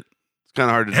tried it. It's kind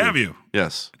of hard to do. Have you?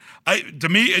 Yes. To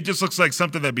me, it just looks like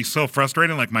something that'd be so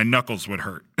frustrating, like my knuckles would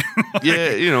hurt. Yeah,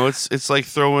 it's like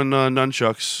throwing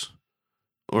nunchucks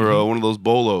or one of those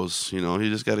bolos. You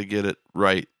just got to get it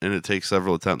right, and it takes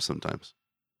several attempts sometimes.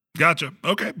 Gotcha.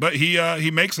 Okay, but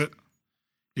he makes it.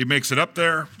 He makes it up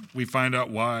there. We find out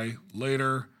why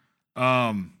later.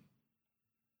 And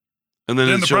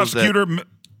then the prosecutor.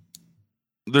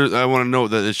 I want to note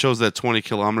that it shows that 20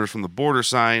 kilometers from the border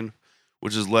sign,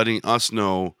 which is letting us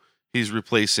know he's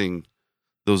replacing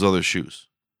those other shoes.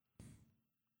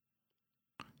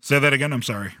 Say that again. I'm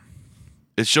sorry.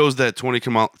 It shows that 20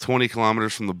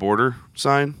 kilometers from the border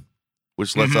sign,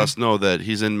 which lets us know that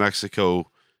he's in Mexico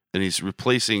and he's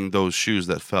replacing those shoes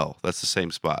that fell. That's the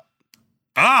same spot.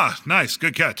 Ah, nice.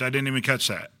 Good catch. I didn't even catch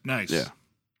that. Nice. Yeah.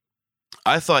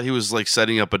 I thought he was like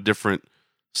setting up a different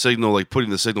signal, like putting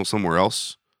the signal somewhere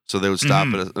else so they would stop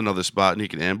at another spot and he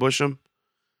could ambush them.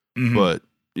 But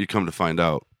you come to find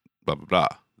out, blah, blah, blah,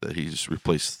 that he just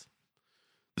replaced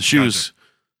the shoes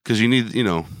because you need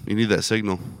that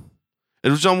signal.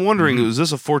 And which I'm wondering, is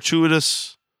this a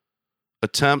fortuitous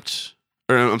attempt?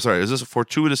 Or I'm sorry, is this a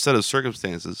fortuitous set of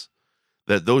circumstances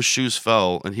that those shoes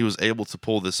fell and he was able to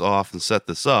pull this off and set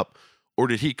this up? Or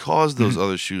did he cause those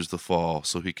other shoes to fall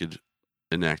so he could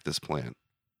enact this plan?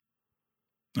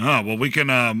 Oh, well, we can,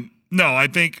 no, I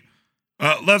think,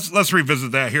 let's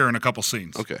revisit that here in a couple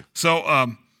scenes. Okay.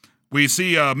 So, we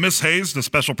see Miss Hayes, the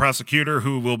special prosecutor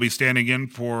who will be standing in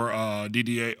for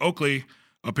DDA Oakley,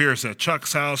 appears at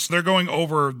Chuck's house. They're going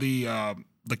over the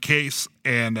case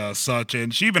and such,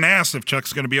 and she even asks if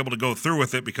Chuck's going to be able to go through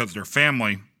with it because they're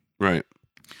family. Right.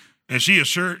 And he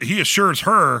assures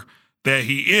her that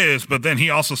he is, but then he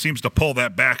also seems to pull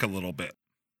that back a little bit.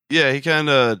 Yeah,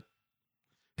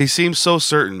 he seems so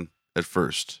certain at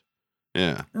first.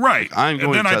 Yeah. Right. Like, I'm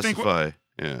going to testify.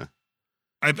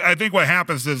 I think what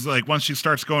happens is, like, once she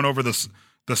starts going over the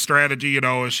strategy,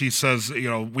 she says,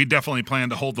 we definitely plan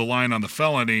to hold the line on the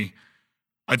felony.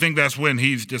 I think that's when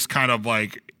he's just kind of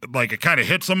like it kind of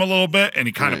hits him a little bit and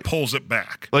he kind of pulls it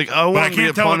back. Like, I want him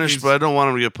to get punished, but I don't want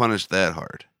him to get punished that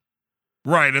hard.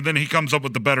 Right. And then he comes up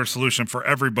with the better solution for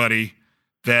everybody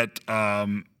that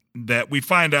we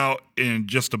find out in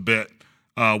just a bit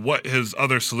what his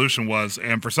other solution was.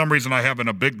 And for some reason, I have in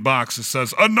a big box that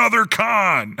says another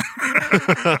con.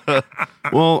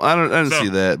 Well, I didn't see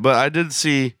that, but I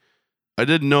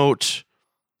did note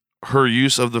her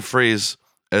use of the phrase,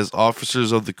 as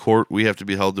officers of the court, we have to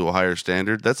be held to a higher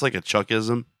standard. That's like a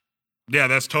Chuckism. Yeah,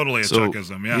 that's totally a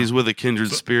Chuckism. Yeah. He's with a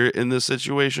kindred spirit in this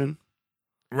situation.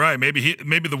 Right. Maybe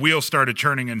the wheels started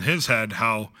turning in his head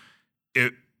how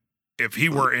if he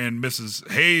were in Mrs.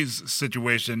 Hayes'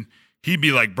 situation, he'd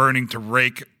be like burning to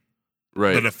rake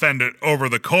the defendant over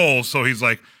the coals. So he's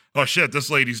like, oh shit, this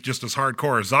lady's just as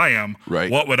hardcore as I am. Right.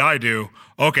 What would I do?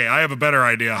 Okay, I have a better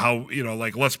idea how,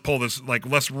 let's pull this,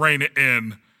 let's rein it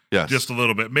in just a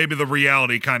little bit. Maybe the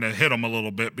reality kind of hit him a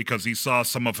little bit because he saw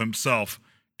some of himself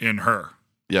in her.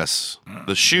 Yes.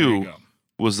 The shoe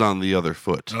was on the other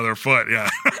foot. Other foot, yeah.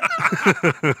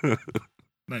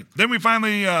 Then we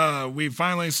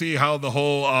finally see how the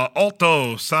whole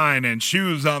Alto sign and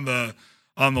shoes on the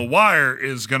wire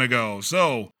is gonna go.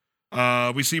 So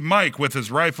we see Mike with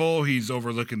his rifle. He's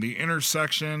overlooking the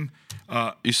intersection.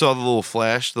 You saw the little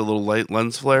flash, the little light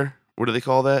lens flare. What do they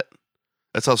call that?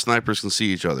 That's how snipers can see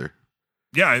each other.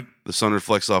 Yeah, the sun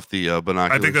reflects off the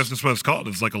binoculars. I think that's just what it's called.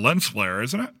 It's like a lens flare,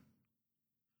 isn't it?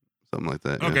 Something like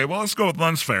that. Okay, well, let's go with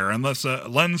lens flare. And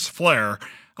lens flare.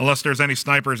 unless there's any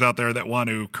snipers out there that want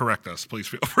to correct us, please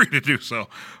feel free to do so.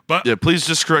 But yeah, please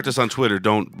just correct us on Twitter.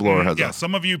 Don't blow our heads off.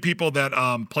 Some of you people that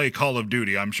play Call of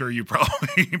Duty, I'm sure you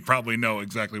probably know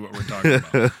exactly what we're talking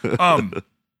about.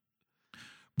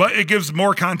 But it gives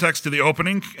more context to the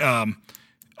opening. In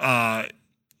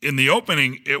the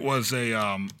opening, it was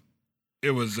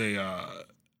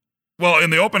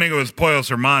Pollos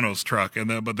Hermanos truck,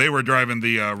 but they were driving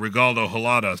the Rigaldo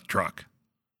Helada truck.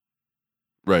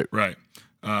 Right.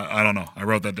 I don't know. I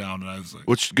wrote that down, and I was like,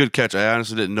 "Which good catch." I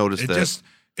honestly didn't notice that.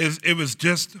 It was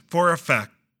just for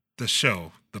effect to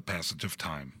show the passage of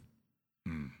time.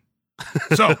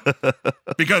 So,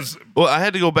 because I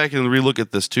had to go back and relook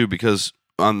at this too, because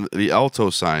on the Alto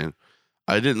sign,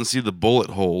 I didn't see the bullet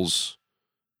holes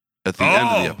at the end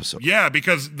of the episode. Yeah,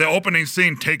 because the opening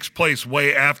scene takes place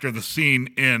after the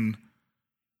scene in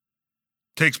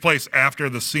the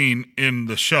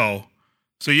show.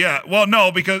 So yeah,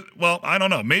 I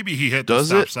don't know. Maybe he hit the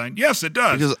stop sign. Yes, it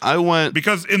does.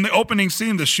 Because in the opening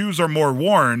scene, the shoes are more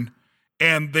worn,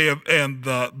 and the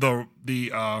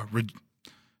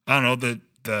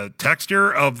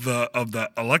texture of the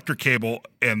electric cable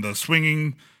and the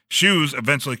swinging shoes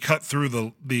eventually cut through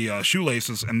the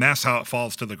shoelaces, and that's how it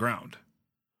falls to the ground.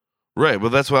 Right, but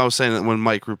that's why I was saying that when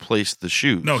Mike replaced the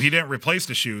shoes. No, he didn't replace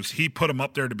the shoes. He put them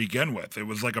up there to begin with. It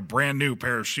was like a brand new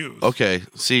pair of shoes. Okay,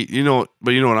 see, you know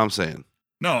what I'm saying.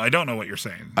 No, I don't know what you're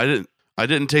saying. I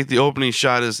didn't take the opening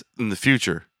shot as in the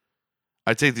future.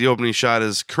 I take the opening shot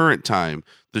as current time.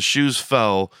 The shoes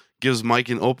fell, gives Mike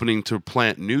an opening to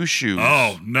plant new shoes.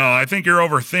 Oh, no, I think you're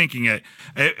overthinking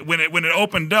it. When it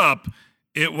opened up,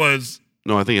 it was...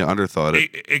 No, I think I underthought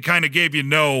it. It kind of gave you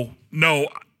no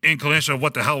inclination of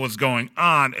what the hell was going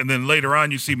on, and then later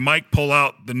on you see Mike pull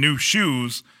out the new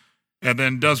shoes and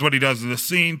then does what he does in the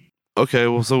scene. Okay,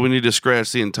 well, so we need to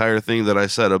scratch the entire thing that I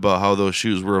said about how those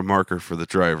shoes were a marker for the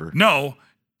driver. No.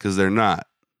 Because they're not.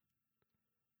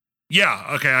 Yeah,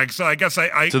 okay, so I guess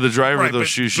I... To the driver, those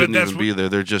shoes shouldn't even be there.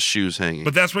 They're just shoes hanging.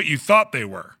 But that's what you thought they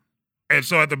were. And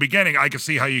so at the beginning, I could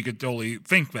see how you could totally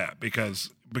think that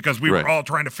because we were all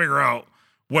trying to figure out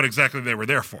what exactly they were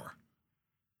there for.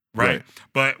 Right.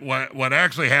 But what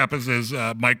actually happens is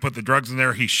Mike put the drugs in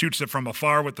there. He shoots it from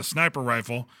afar with the sniper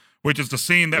rifle, which is the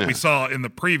scene that we saw in the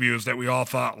previews that we all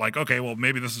thought like, okay, well,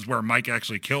 maybe this is where Mike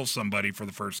actually kills somebody for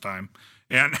the first time.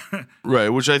 And right,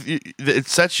 which it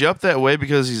sets you up that way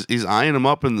because he's eyeing him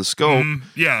up in the scope.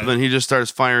 Yeah. And then he just starts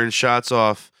firing shots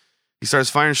off. He starts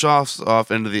firing shots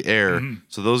off into the air.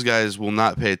 So those guys will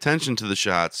not pay attention to the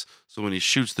shots. So when he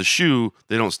shoots the shoe,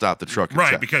 they don't stop the truck.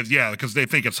 Right, because they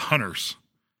think it's hunters.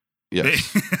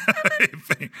 Yes.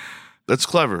 That's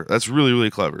clever. That's really, really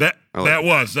clever. That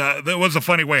was a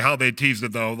funny way how they teased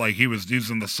it, though. Like he was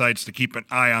using the sights to keep an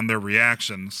eye on their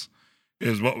reactions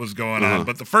is what was going on.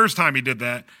 But the first time he did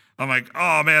that, I'm like,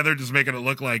 oh, man, they're just making it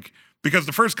look like – because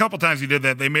the first couple times he did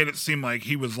that, they made it seem like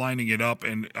he was lining it up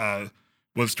and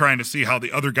was trying to see how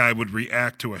the other guy would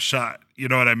react to a shot. You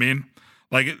know what I mean?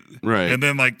 Right. And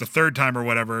then like the third time or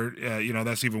whatever,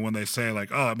 that's even when they say like,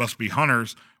 oh, it must be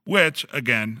hunters, which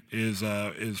again is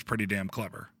pretty damn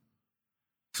clever.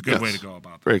 It's a good way to go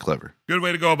about that. Very clever. Good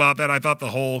way to go about that. I thought the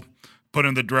whole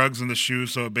putting the drugs in the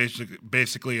shoes, so it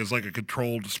basically is like a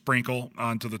controlled sprinkle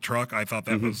onto the truck. I thought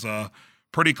that was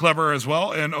pretty clever as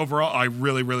well. And overall, I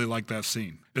really, really like that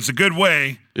scene. It's a good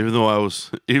way. Even though I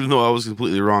was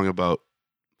completely wrong about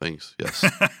things. Yes.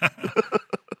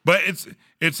 But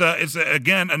it's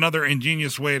again another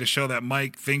ingenious way to show that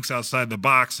Mike thinks outside the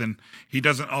box, and he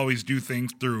doesn't always do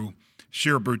things through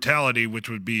sheer brutality, which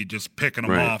would be just picking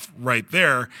them off right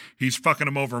there. He's fucking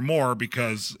them over more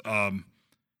because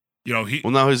now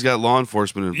he's got law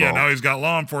enforcement involved. Yeah, now he's got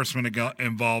law enforcement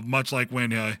involved, much like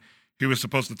when he was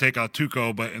supposed to take out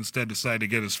Tuco, but instead decided to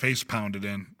get his face pounded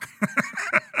in.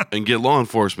 And get law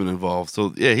enforcement involved.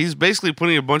 So, yeah, he's basically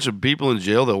putting a bunch of people in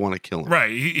jail that want to kill him.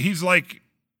 Right. He's like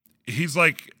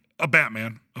a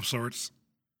Batman of sorts.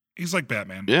 He's like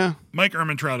Batman. Yeah. Mike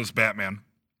Ehrmantraut is Batman.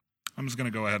 I'm just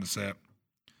going to go ahead and say it.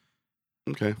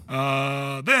 Okay.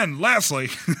 Then, lastly,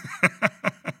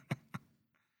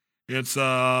 it's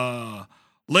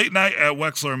late night at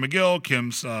Wexler and McGill.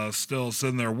 Kim's still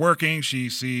sitting there working. She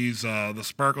sees the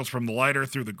sparkles from the lighter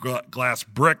through the glass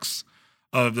bricks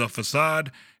of the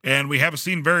facade. And we have a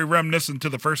scene very reminiscent to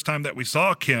the first time that we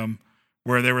saw Kim,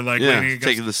 where they were like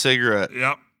taking the cigarette.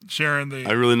 Yep. Sharing the.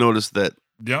 I really noticed that.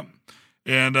 Yep.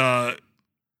 And,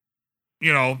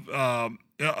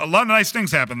 a lot of nice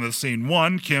things happened in this scene.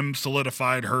 One, Kim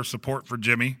solidified her support for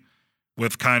Jimmy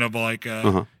with kind of like,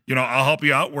 I'll help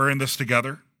you out. We're in this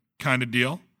together kind of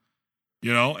deal,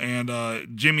 and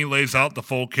Jimmy lays out the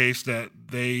full case that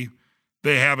they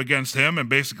they have against him. And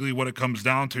basically what it comes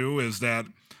down to is that,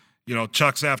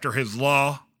 Chuck's after his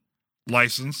law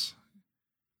license.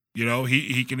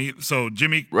 He can so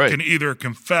Jimmy can either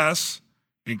confess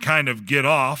and kind of get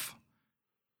off,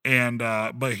 and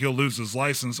but he'll lose his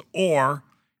license, or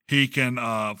he can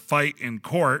fight in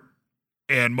court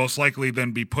and most likely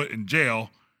then be put in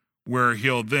jail, where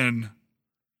he'll then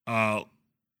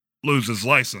lose his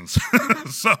license.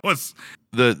 So it's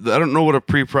I don't know what a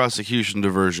pre-prosecution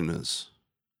diversion is.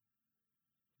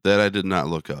 That I did not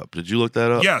look up. Did you look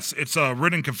that up? Yes, it's a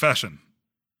written confession.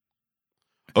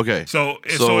 Okay. So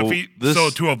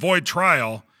to avoid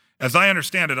trial, as I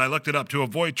understand it, I looked it up. To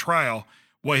avoid trial,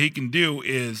 what he can do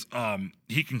is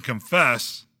he can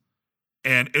confess,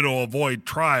 and it'll avoid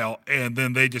trial, and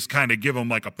then they just kind of give him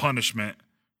like a punishment,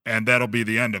 and that'll be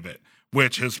the end of it.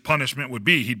 Which his punishment would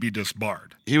be, he'd be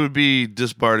disbarred. He would be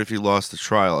disbarred if he lost the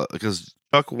trial, because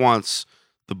Chuck wants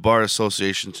the Bar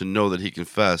Association to know that he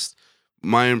confessed.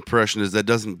 My impression is that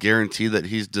doesn't guarantee that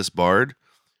he's disbarred.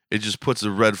 It just puts a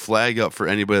red flag up for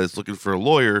anybody that's looking for a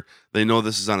lawyer. They know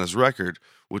this is on his record,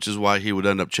 which is why he would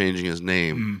end up changing his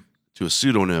name to a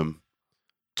pseudonym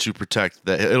to protect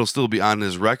that. It'll still be on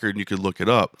his record, and you could look it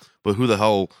up. But who the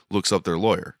hell looks up their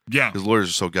lawyer? Yeah, because lawyers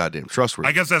are so goddamn trustworthy.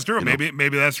 I guess that's true.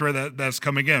 Maybe that's where that's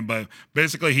coming in. But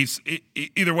basically,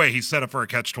 either way, he's set up for a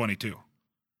catch-22.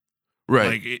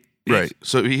 Right, right.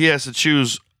 So he has to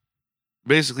choose.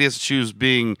 Basically, he has to choose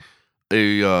being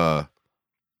a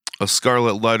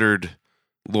scarlet lettered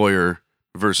lawyer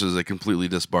versus a completely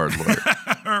disbarred lawyer.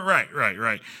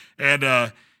 Right.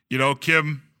 And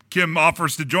Kim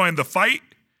offers to join the fight.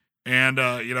 And,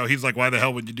 he's like, why the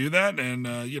hell would you do that? And,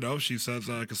 she says,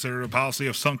 consider it a policy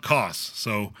of sunk costs.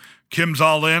 So Kim's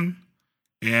all in.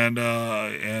 And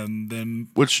then.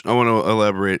 Which I want to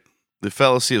elaborate. The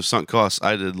fallacy of sunk costs,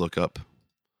 I did look up.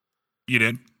 You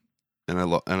did? And I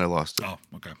lost it. Oh,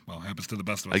 okay. Well, it happens to the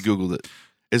best of us. I Googled it.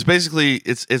 It's basically,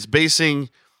 it's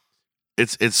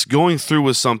going through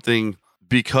with something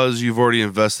because you've already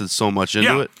invested so much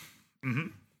into it. Mm-hmm.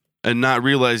 And not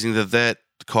realizing that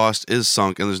cost is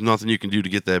sunk and there's nothing you can do to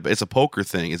get that. It's a poker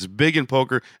thing. It's big in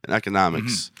poker and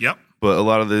economics. Mm-hmm. Yep.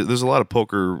 But there's a lot of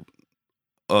poker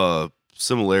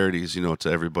similarities, to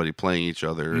everybody playing each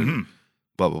other and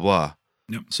blah, blah, blah.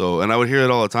 Yep. So, and I would hear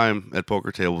it all the time at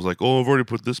poker tables, like, oh, I've already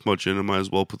put this much in, I might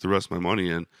as well put the rest of my money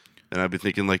in. And I'd be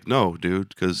thinking, like, no, dude,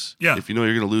 because if you know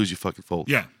you're going to lose, you fucking fold.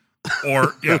 Yeah.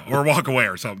 Or walk away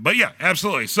or something. But yeah,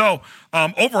 absolutely. So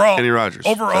overall, Kenny Rogers.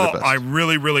 I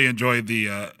really enjoyed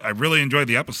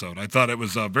the episode. I thought it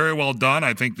was very well done.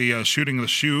 I think the shooting the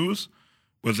shoes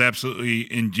was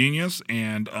absolutely ingenious,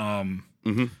 and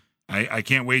I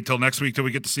can't wait till next week till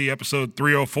we get to see episode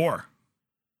 304.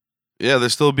 Yeah, they're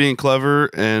still being clever,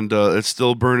 and it's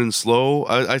still burning slow.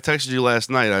 I texted you last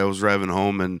night. I was driving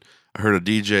home, and I heard a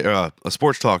DJ, a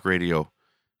sports talk radio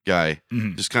guy,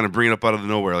 just kind of bring it up out of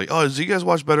nowhere, like, oh, do you guys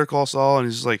watch Better Call Saul? And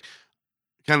he's just like,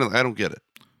 kind of, I don't get it.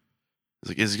 He's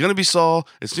like, is it going to be Saul?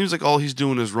 It seems like all he's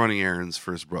doing is running errands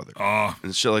for his brother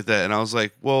and shit like that. And I was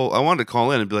like, well, I wanted to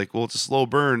call in and be like, well, it's a slow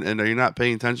burn, and are you not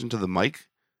paying attention to the Mike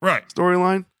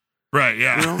storyline? Right,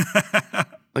 yeah.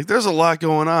 Like, there's a lot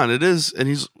going on. It is, and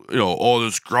he's,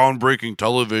 this groundbreaking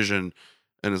television.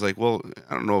 And it's like, well,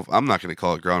 I don't know if I'm not going to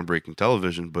call it groundbreaking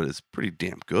television, but it's pretty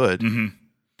damn good. Mm-hmm.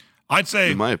 I'd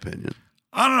say, in my opinion,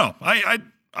 I don't know.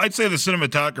 I'd say the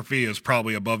cinematography is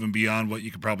probably above and beyond what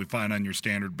you could probably find on your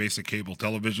standard basic cable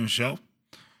television show.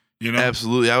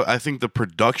 Absolutely. I think the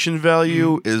production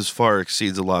value is far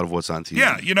exceeds a lot of what's on TV.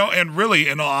 Yeah, and really,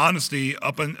 in all honesty,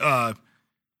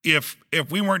 if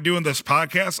we weren't doing this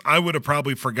podcast, I would have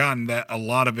probably forgotten that a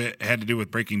lot of it had to do with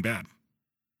Breaking Bad.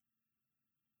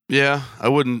 Yeah, I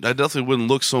definitely wouldn't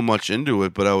look so much into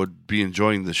it, but I would be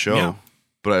enjoying the show. Yeah.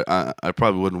 But I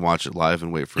probably wouldn't watch it live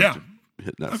and wait for it to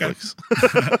hit Netflix.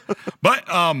 Okay. But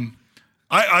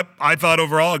I thought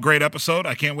overall a great episode.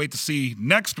 I can't wait to see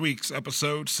next week's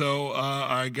episode. So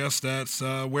I guess that's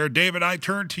where Dave and I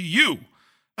turn to you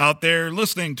out there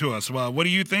listening to us. Well, what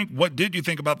do you think? What did you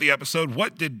think about the episode?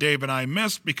 What did Dave and I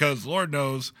miss? Because Lord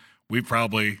knows we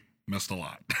probably missed a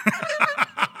lot.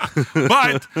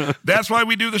 But that's why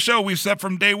we do the show. We've said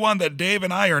from day one that Dave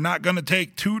and I are not going to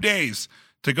take 2 days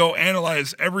to go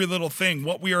analyze every little thing.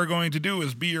 What we are going to do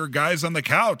is be your guys on the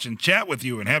couch and chat with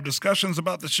you and have discussions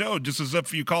about the show, just as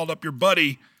if you called up your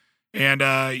buddy and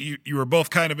you were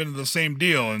both kind of into the same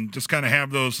deal, and just kind of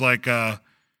have those like,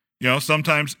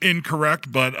 sometimes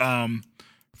incorrect, but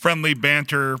friendly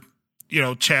banter,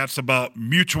 chats about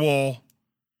mutual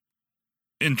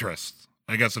interests,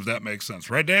 I guess, if that makes sense.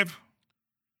 Right, Dave?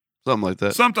 Something like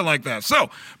that. Something like that.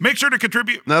 So make sure to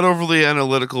contribute. Not overly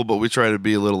analytical, but we try to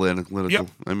be a little analytical. Yep.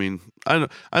 I mean,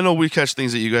 I know we catch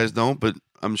things that you guys don't, but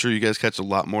I'm sure you guys catch a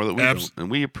lot more that we don't. And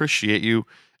we appreciate you.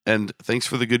 And thanks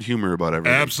for the good humor about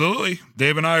everything. Absolutely.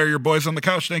 Dave and I are your boys on the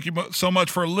couch. Thank you so much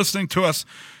for listening to us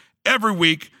every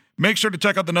week. Make sure to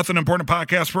check out the Nothing Important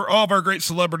podcast for all of our great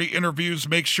celebrity interviews.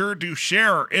 Make sure to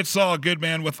share It's All Good,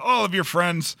 Man with all of your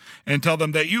friends and tell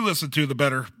them that you listen to the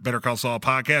Better Call Saul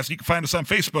podcast. You can find us on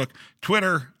Facebook,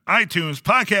 Twitter, iTunes,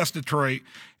 Podcast Detroit,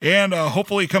 and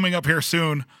hopefully coming up here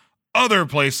soon, other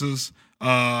places.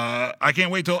 I can't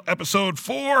wait till episode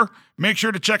 4. Make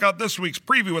sure to check out this week's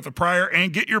preview with the prior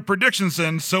and get your predictions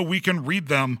in so we can read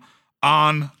them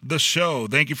on the show.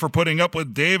 Thank you for putting up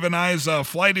with Dave and I's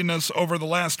flightiness over the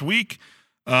last week.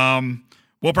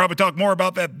 We'll probably talk more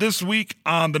about that this week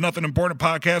on the Nothing Important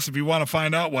podcast if you want to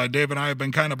find out why Dave and I have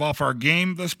been kind of off our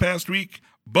game this past week.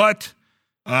 But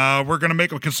we're going to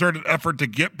make a concerted effort to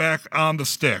get back on the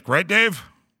stick. Right, Dave?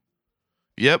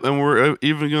 Yep, and we're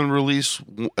even going to release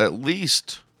at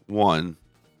least one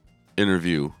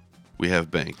interview we have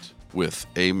banked with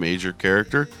a major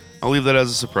character. I'll leave that as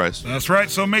a surprise. That's right.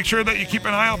 So make sure that you keep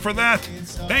an eye out for that.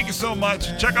 Thank you so much.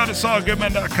 Check out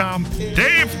itsallgoodman.com.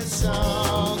 Dave?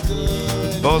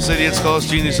 Call us idiots, call us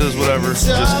geniuses, whatever.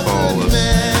 Just call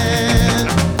us.